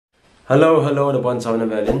Hello, hello, the bon sound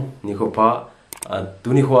Berlin. Nikopa,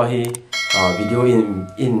 tu ni hi video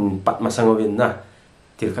in pat masangovin na.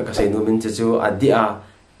 Tilka kasay numin chu adia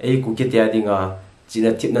ay kukit ya dinga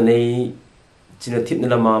cinatip na nay cinatip na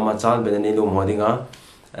lama macal ben nay lum hodinga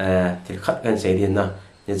tilkat kan say din na.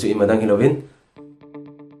 Chu imadang hilowin.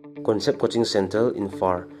 Concept Coaching Center in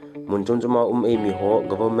Far. Munchon juma ay mi ho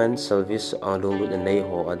government service along with nay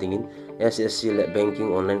ho adingin SSC le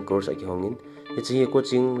banking online course aki hongin. Eijih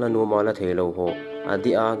coaching la nu mala thelo ho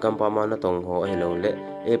adia gampama na tong ho hello le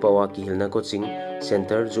e pawa ki hilna coaching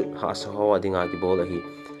center ju ha sa ho adinga ki bol ahi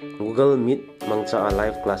Google Meet mangcha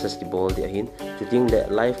live classes ki bol di ahin shooting le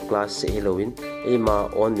live class se helowin e ma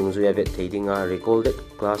on ding zu ya vet thadinga recorded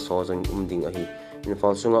class ho jong ding ahi in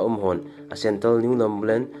falsunga hon a central new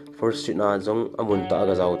numberland first street na jong amun ta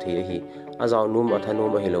ga jaw the ahi ajaw num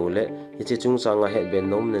athanum hello le hichi chung changa he ben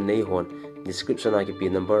nom na nei hon description a ki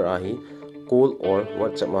pin number ahi call or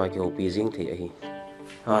WhatsApp ma ki ho pijing the ahi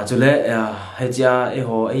chule hejia e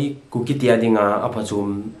ho ai kukitia dinga apachum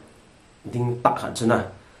ding ta khan chuna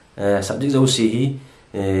subject zo si hi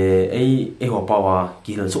ai e ho pawa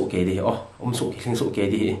ki hal so ke di so ki sing so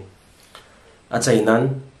ke di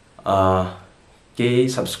achainan ke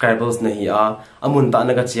subscribers nahi amun ta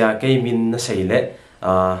na ga chia ke min na seile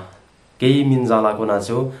ke min zala ko na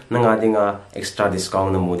chu nanga dinga extra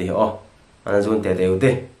discount na mu di ana zun te te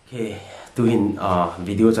ude ke tuhin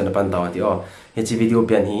video chan pan taw ti hechi video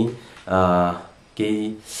pian hi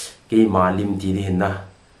ke malim ti di hinna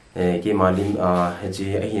ke malim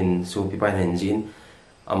hechi ahin su pi pan hanjin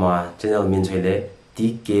ama channel min chele ti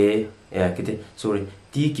ke kite sorry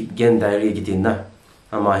ti kip gen diary kitinna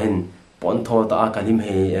ama hin pon tho ta kalim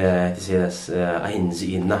he ti se ahin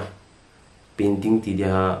ji inna painting ti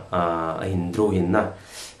dia ahin draw hinna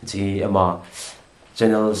ji ama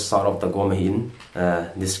channel start of the gom hin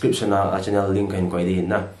description a channel link kan koi di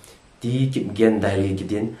na ti kip gen diary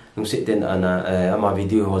kitin nung se ten ana ama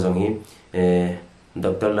video ho jang hi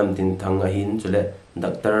Dr. Lam tin thang a hin chule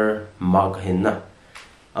Dr. Mark hin na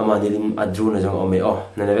ama nilim adru na jang ome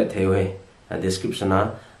na na vet theu he description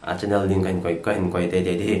a channel link kan koi de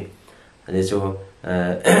di ade so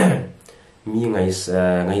mi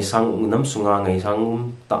ngai sang nam sunga ngai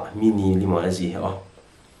sang ta mini lima ji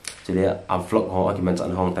chile a vlog ho aki man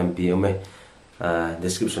chan hong tam pi ome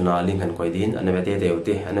description na link kan koi din ana ve te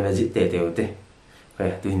uti ana ve jit te uti kai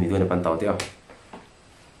tu hin video na pan taw te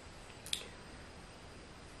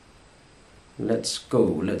let's go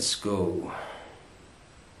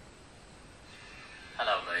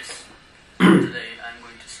Hello guys. Today I'm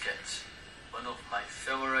going to sketch one of my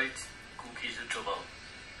favorite cookies YouTuber,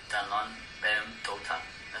 Dalan Bam Tota.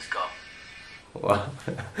 Let's go. Wow.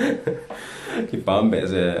 Cái bám bẹ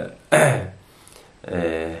giờ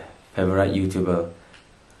favorite YouTuber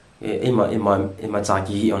em cha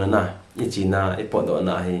ki on na ichina e pod on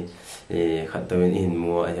na he khatawin in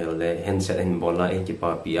mo ai le handset in bola e ki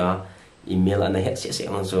pa pia email ana het se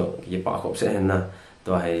on so ki pa khop se na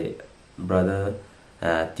to hai brother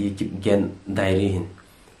ti kip gen diary hin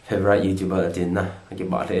favorite YouTuber tin na ki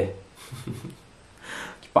ba le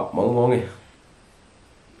ki pa mong e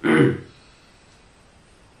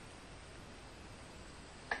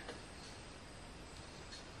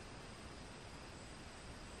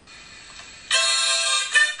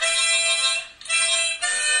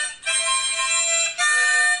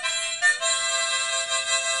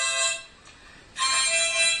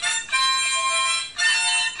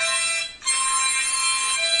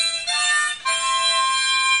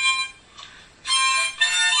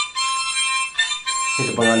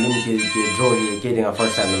itu pengalim ke draw ke dengan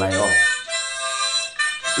first time lai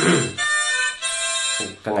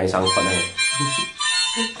ka ngai sang pa nai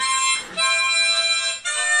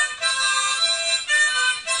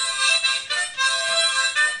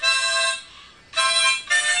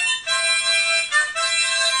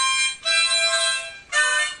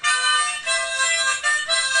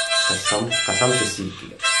kasam si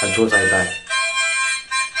draw sai tai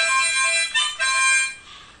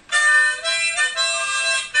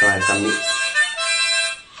rồi kami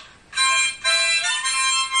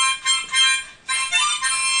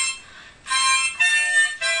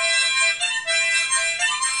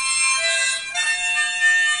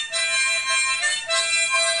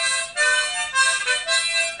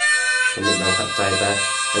kami đang thật trái ta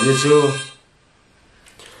anh như chưa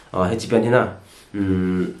hay chỉ bên thế nào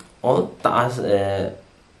all ta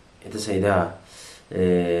itu saya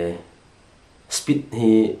speed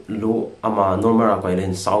hi low ama normal ko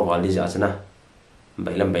len saw wali ja chana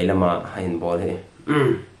bailam ma hain bol he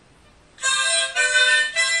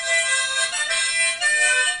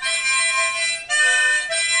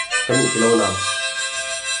kami kilo na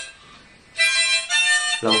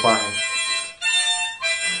lang pa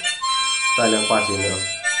tay lang pa xin nữa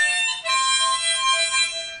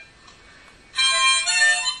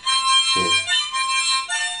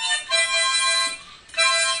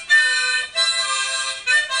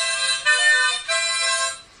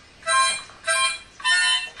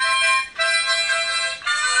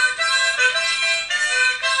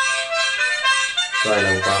tay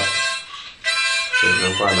lang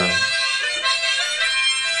pa na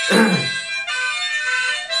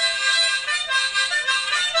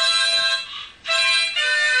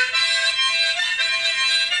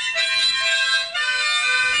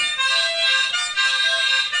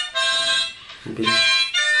Pin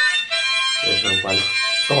lang pa na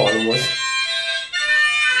to luôn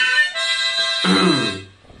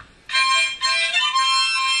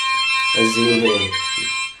gì này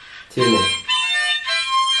thiên này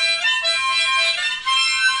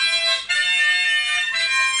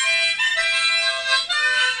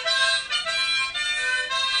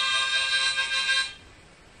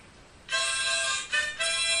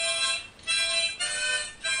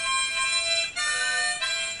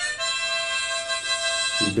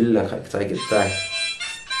bilang sakit tay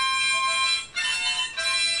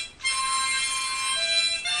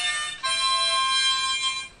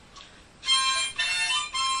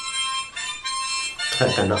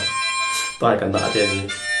kena tay kena dia ni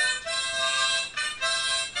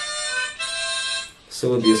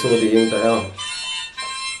so di yang tay ah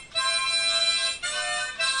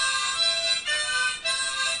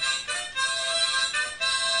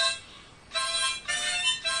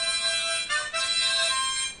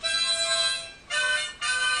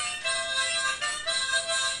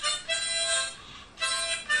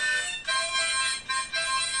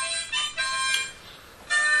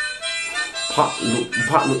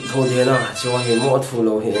phát lụt thôi thế nào cho hết mỗi thủ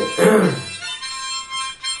lô hết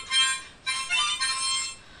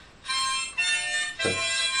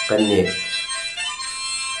cân nhỉ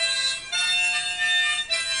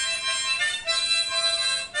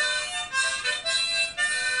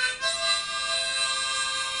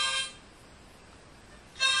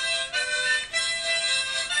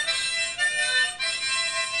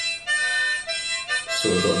số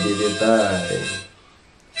độ đi đến tay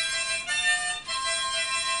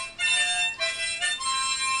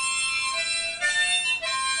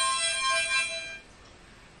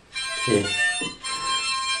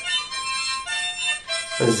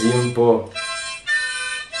Azim po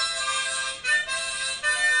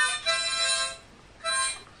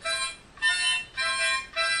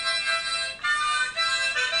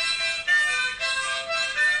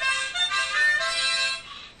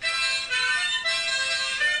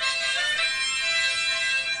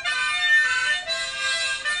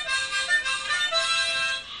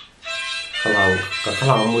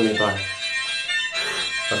kalau mu ni tuan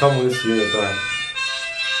kalau mu sih ni tuan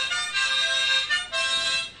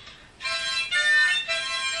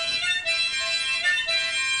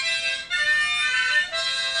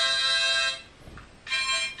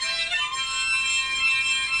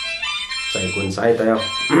Sai cuốn sai tay không?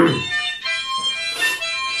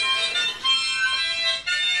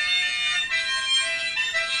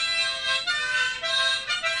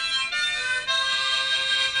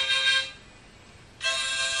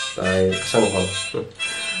 Tay sang không?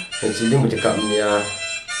 Chỉ đi một cái cặp nha.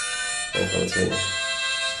 Không sai.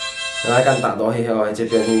 Lại căn tạ đó hay hả? Chỉ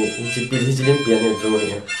biến thì chỉ biến thì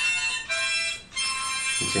rồi.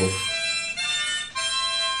 Chỉ.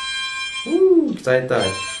 Sai tay.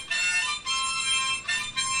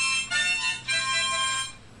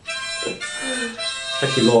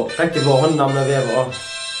 Các kilo hơn năm là về bỏ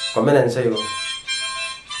có mấy lần xây rồi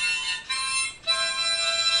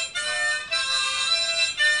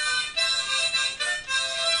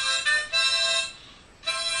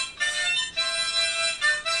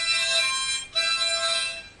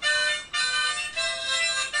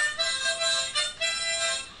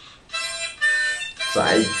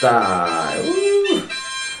giải tải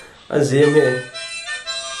anh gì em vậy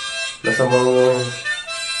là sao mà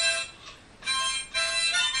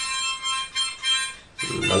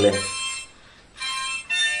lên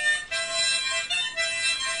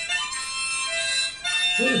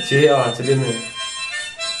chị bên này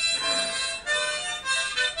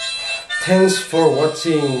thanks for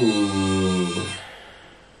watching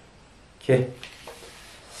okay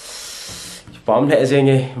bấm lại gì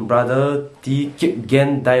nghe brother tí keep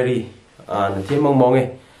gen diary thêm mong mong nghe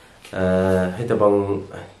hay là bằng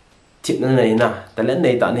tip này nè tại lẽ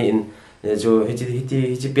này tận hiện rồi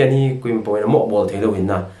hi bên hi quyền bồi nó mọ ball thế đâu hiện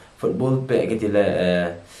nè football bệ cái thì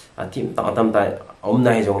là team tạo tâm tại hôm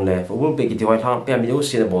nay dùng là football bệ cái thì hoài thang bên yếu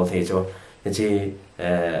xí là ball thế cho thì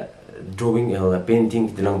drawing painting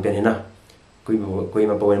ti lang pen hina kui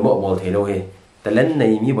ma pawin mo bol thelo he talent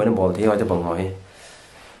nei mi bon bol theo ta bang ho he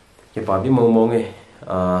ke pa bi mong mong e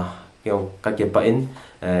kêu các cái pain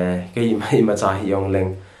cái mai mà cha yong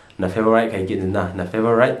leng na favorite cái kia na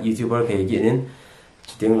favorite youtuber cái kia nên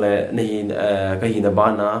tiếng là này cái gì là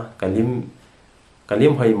ba na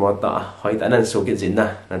Kalim hay một ta hay ta nên số cái gì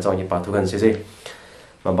na trong cái part thu gần xí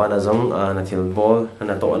mà ba na giống na thiel ball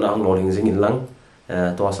na to na ang loading zing in lang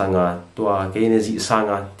to sang to cái này dị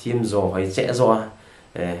sang team zo hay chạy zo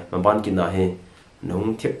mà ban kia na he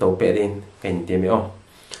nung tiếp tàu bể lên cái tiền mấy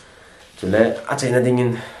cho nên chạy na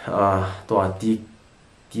dingin to ti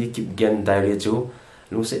kịp gen diary chú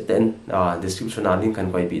lúc sẽ tên description link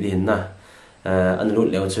kan quay bị đến na anh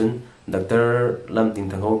lụt leo chân doctor làm tình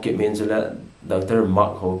thằng hậu kịp hiện cho là doctor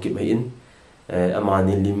mark hậu kịp hiện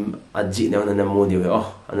amani lim aji nào nên mua điều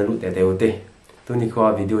anh lụt tè tè tôi đi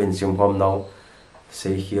qua video hình xem hôm nào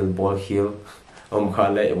say heal ball heal khá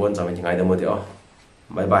lệ bốn giờ mình ngày đâu mua điều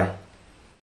bye bye.